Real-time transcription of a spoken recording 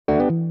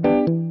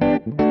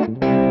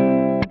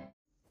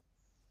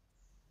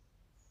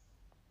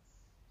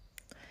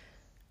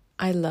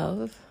I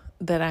love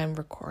that I'm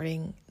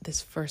recording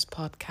this first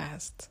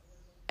podcast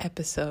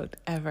episode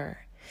ever,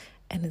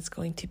 and it's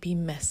going to be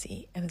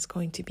messy, and it's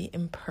going to be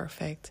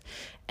imperfect,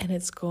 and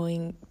it's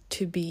going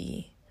to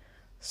be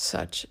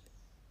such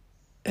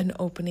an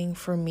opening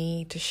for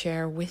me to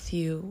share with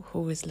you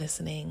who is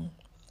listening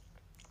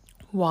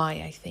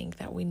why I think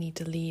that we need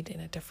to lead in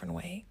a different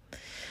way.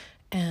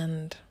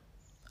 And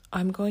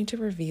I'm going to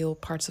reveal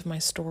parts of my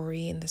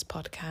story in this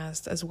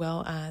podcast, as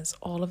well as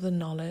all of the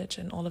knowledge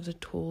and all of the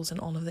tools and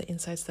all of the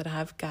insights that I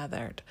have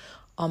gathered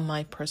on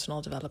my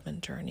personal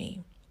development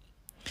journey.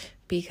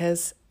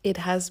 Because it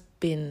has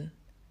been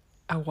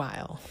a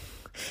while.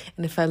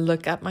 And if I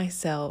look at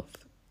myself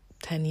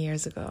 10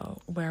 years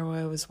ago, where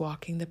I was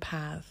walking the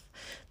path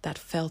that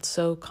felt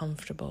so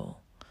comfortable,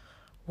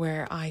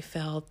 where I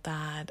felt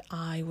that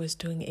I was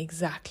doing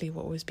exactly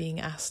what was being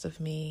asked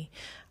of me.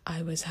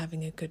 I was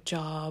having a good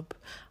job.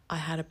 I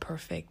had a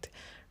perfect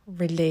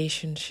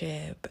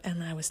relationship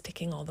and I was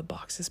ticking all the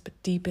boxes.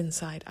 But deep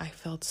inside, I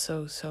felt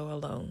so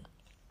alone.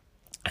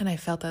 And I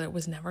felt that it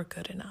was never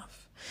good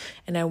enough.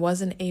 And I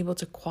wasn't able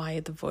to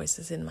quiet the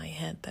voices in my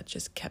head that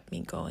just kept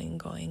me going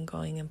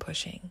and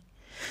pushing.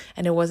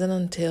 And it wasn't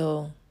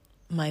until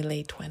my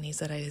late 20s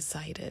that I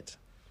decided,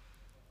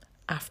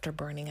 after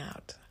burning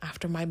out,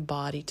 after my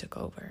body took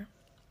over,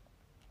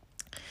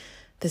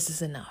 this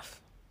is enough.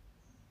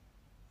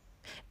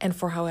 And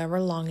for however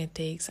long it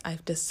takes,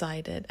 I've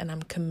decided and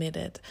I'm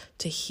committed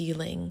to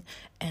healing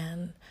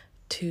and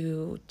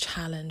to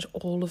challenge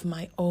all of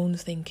my own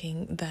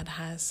thinking that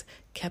has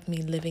kept me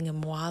living a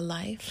moi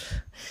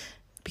life,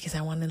 because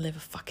I want to live a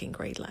fucking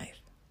great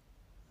life.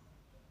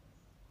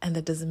 And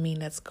that doesn't mean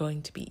that's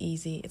going to be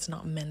easy. It's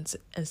not meant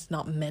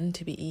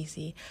to be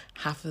easy.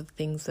 Half of the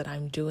things that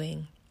I'm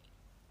doing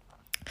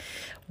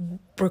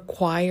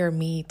require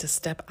me to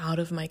step out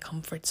of my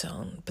comfort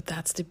zone. But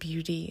that's the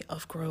beauty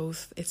of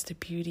growth. It's the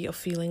beauty of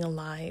feeling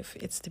alive.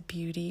 It's the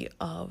beauty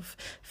of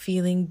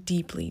feeling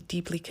deeply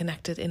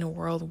connected in a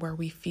world where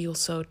we feel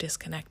so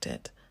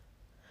disconnected.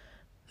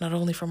 Not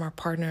only from our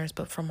partners,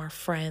 but from our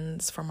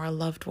friends, from our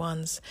loved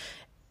ones.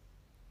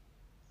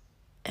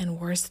 And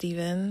worst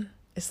even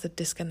is the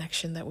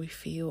disconnection that we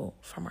feel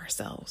from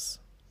ourselves.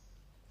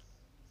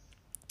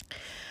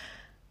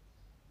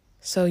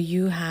 So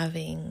you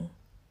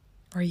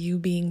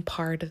being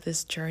part of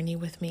this journey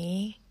with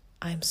me,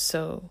 I'm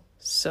so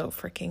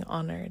freaking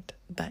honored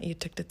that you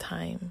took the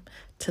time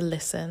to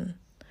listen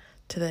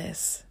to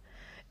this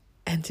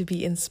and to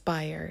be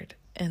inspired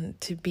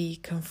and to be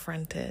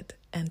confronted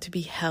and to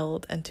be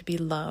held and to be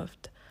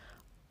loved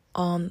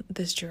on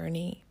this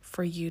journey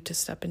for you to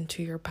step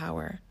into your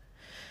power,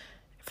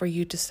 for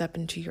you to step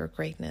into your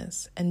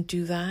greatness and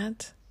do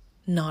that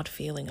not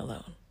feeling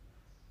alone.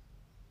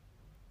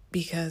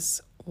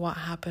 Because what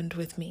happened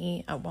with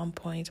me at one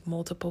point,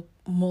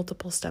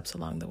 multiple steps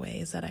along the way,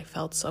 is that I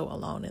felt so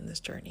alone in this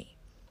journey.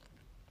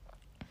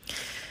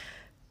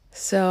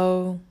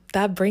 So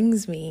that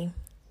brings me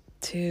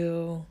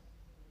to,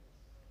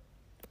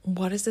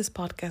 what is this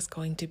podcast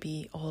going to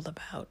be all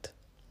about?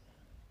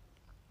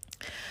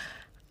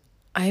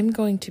 I'm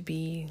going to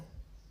be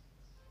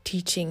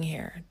teaching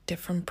here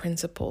different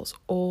principles,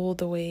 all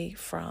the way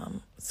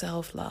from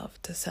self-love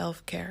to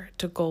self-care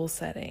to goal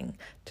setting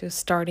to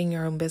starting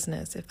your own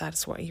business, if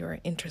that's what you're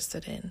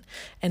interested in,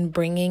 and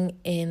bringing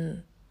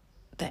in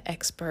the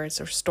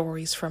experts or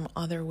stories from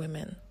other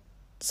women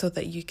so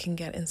that you can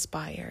get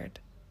inspired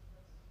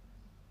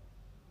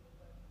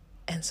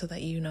and so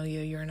that you know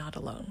you're not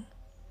alone.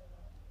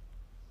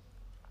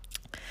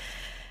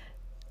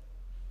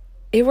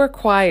 It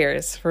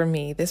requires, for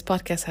me, this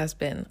podcast has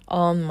been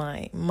on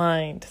my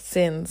mind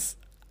since,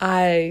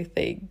 I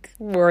think,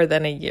 more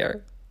than a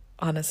year,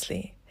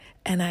 honestly.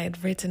 And I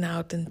had written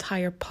out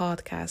entire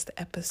podcast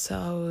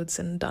episodes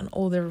and done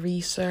all the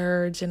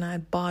research, and I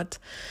bought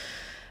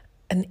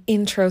an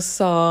intro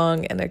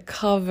song and a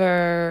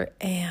cover.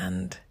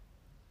 And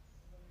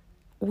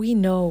we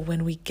know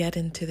when we get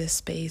into this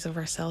space of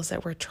ourselves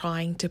that we're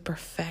trying to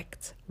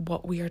perfect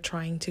what we are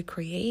trying to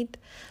create,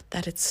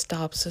 that it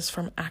stops us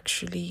from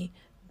actually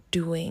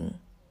doing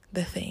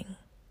the thing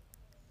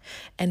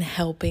and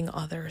helping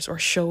others or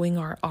showing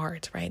our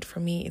art, right? For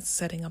me, it's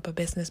setting up a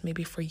business.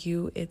 Maybe for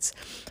you, it's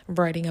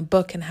writing a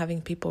book and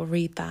having people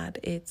read that.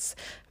 It's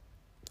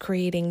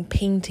creating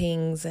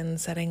paintings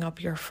and setting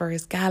up your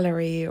first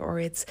gallery, or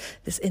it's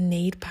this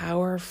innate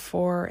power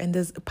and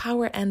this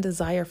power and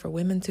desire for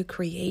women to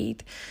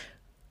create.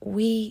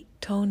 We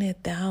tone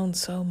it down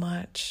so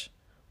much.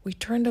 We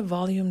turn the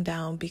volume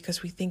down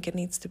because we think it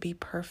needs to be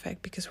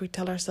perfect, because we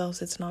tell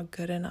ourselves it's not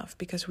good enough,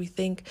 because we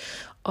think,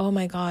 oh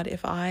my God,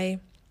 if I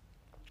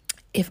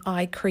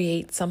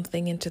create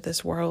something into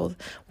this world,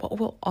 what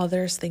will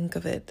others think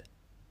of it?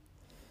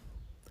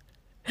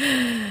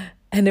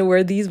 And it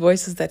were these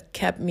voices that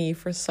kept me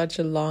for such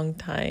a long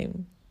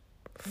time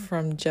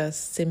from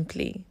just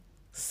simply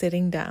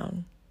sitting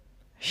down,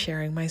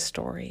 sharing my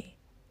story,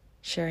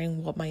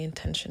 sharing what my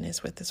intention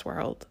is with this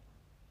world,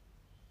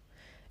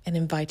 and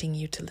inviting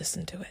you to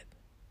listen to it.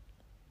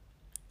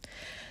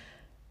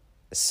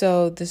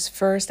 So this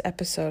first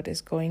episode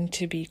is going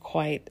to be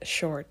quite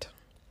short,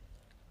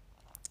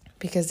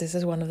 because this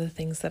is one of the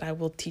things that I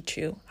will teach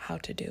you how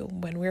to do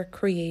when we're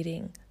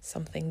creating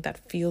something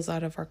that feels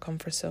out of our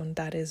comfort zone,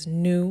 that is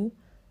new.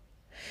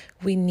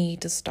 We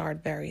need to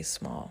start very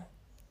small.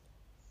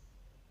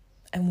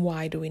 And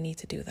why do we need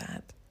to do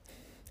that?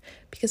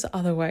 Because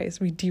otherwise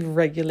we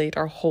deregulate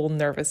our whole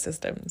nervous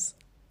systems.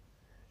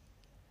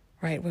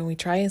 Right? When we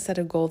try and set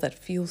a goal that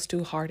feels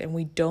too hard and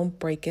we don't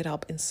break it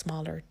up in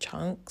smaller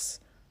chunks,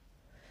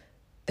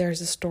 there's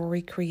a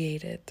story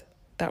created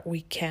that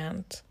we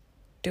can't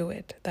do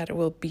it, that it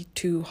will be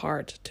too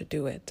hard to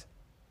do it.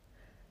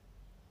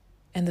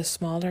 And the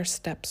smaller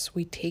steps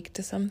we take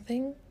to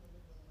something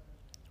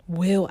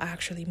will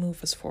actually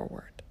move us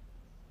forward.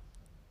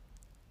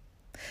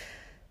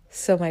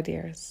 So, my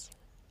dears,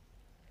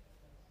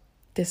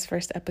 this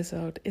first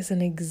episode is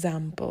an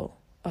example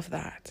of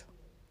that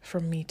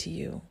from me to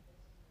you.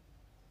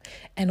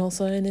 And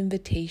also an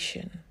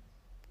invitation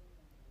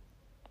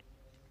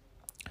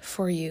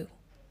for you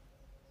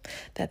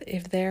that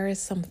if there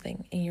is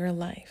something in your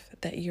life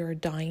that you're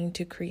dying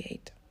to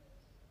create,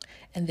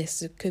 and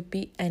this could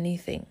be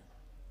anything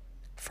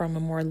from a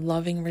more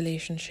loving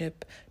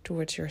relationship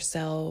towards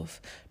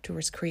yourself,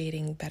 towards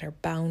creating better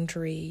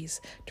boundaries,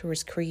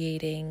 towards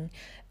creating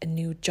a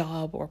new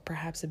job or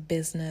perhaps a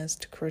business,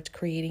 towards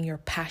creating your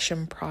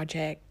passion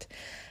project,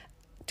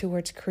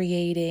 towards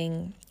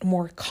creating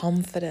more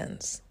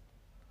confidence.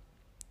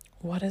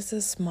 What is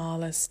the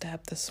smallest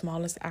step, the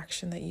smallest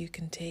action that you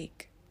can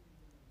take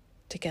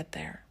to get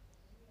there?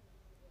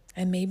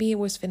 And maybe it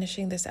was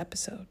finishing this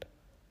episode.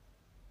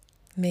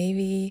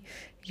 Maybe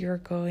you're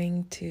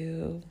going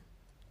to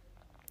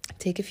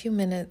take a few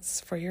minutes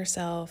for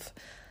yourself,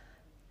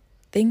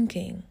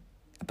 thinking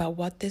about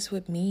what this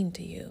would mean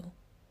to you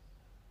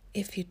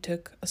if you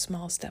took a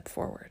small step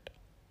forward.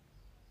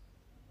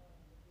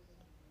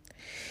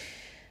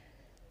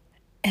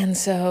 And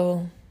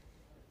so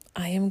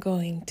I am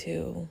going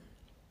to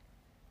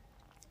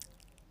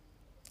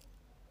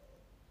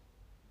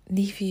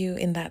leave you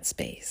in that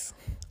space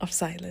of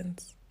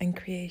silence and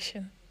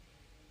creation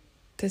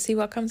to see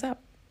what comes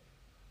up,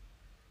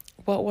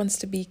 what wants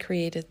to be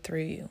created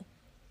through you.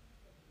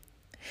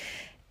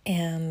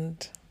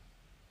 And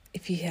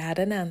if you had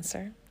an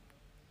answer,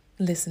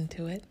 listen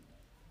to it.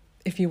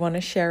 If you want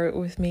to share it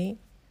with me,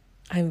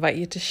 I invite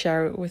you to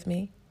share it with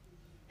me,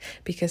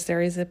 because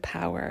there is a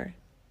power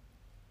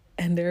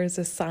and there is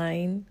a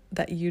sign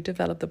that you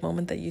develop the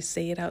moment that you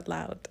say it out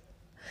loud,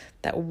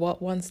 that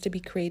what wants to be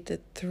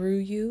created through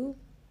you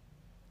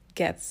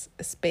gets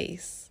a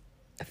space,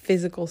 a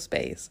physical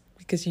space,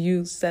 because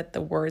you said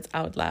the words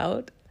out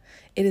loud.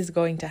 It is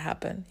going to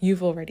happen.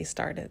 You've already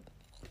started.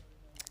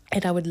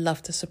 And I would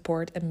love to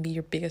support and be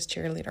your biggest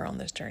cheerleader on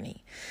this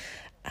journey.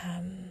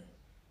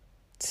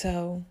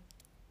 So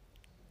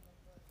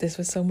this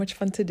was so much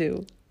fun to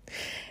do.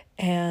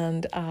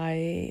 And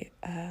I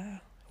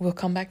will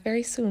come back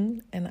very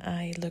soon. And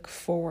I look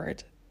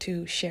forward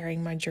to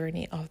sharing my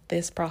journey of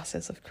this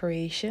process of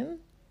creation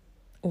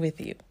with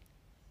you.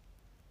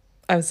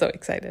 I'm so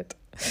excited.